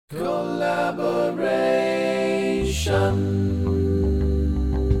Collaboration.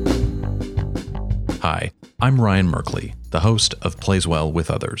 Hi, I'm Ryan Merkley, the host of Plays Well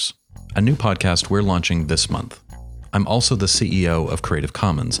with Others, a new podcast we're launching this month. I'm also the CEO of Creative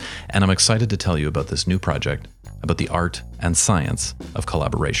Commons, and I'm excited to tell you about this new project about the art and science of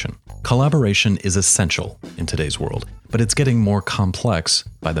collaboration. Collaboration is essential in today's world, but it's getting more complex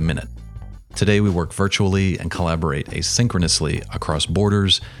by the minute. Today we work virtually and collaborate asynchronously across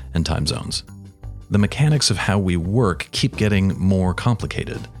borders and time zones. The mechanics of how we work keep getting more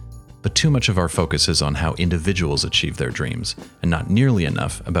complicated, but too much of our focus is on how individuals achieve their dreams, and not nearly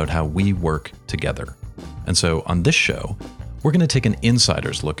enough about how we work together. And so on this show, we're going to take an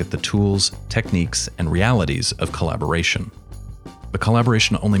insider's look at the tools, techniques, and realities of collaboration. But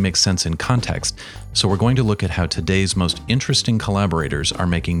collaboration only makes sense in context, so we're going to look at how today's most interesting collaborators are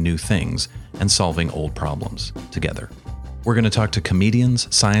making new things and solving old problems together. We're going to talk to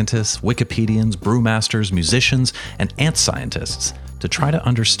comedians, scientists, Wikipedians, brewmasters, musicians, and ant scientists to try to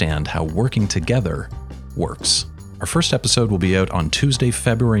understand how working together works. Our first episode will be out on Tuesday,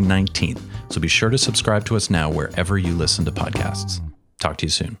 February 19th, so be sure to subscribe to us now wherever you listen to podcasts. Talk to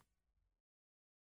you soon.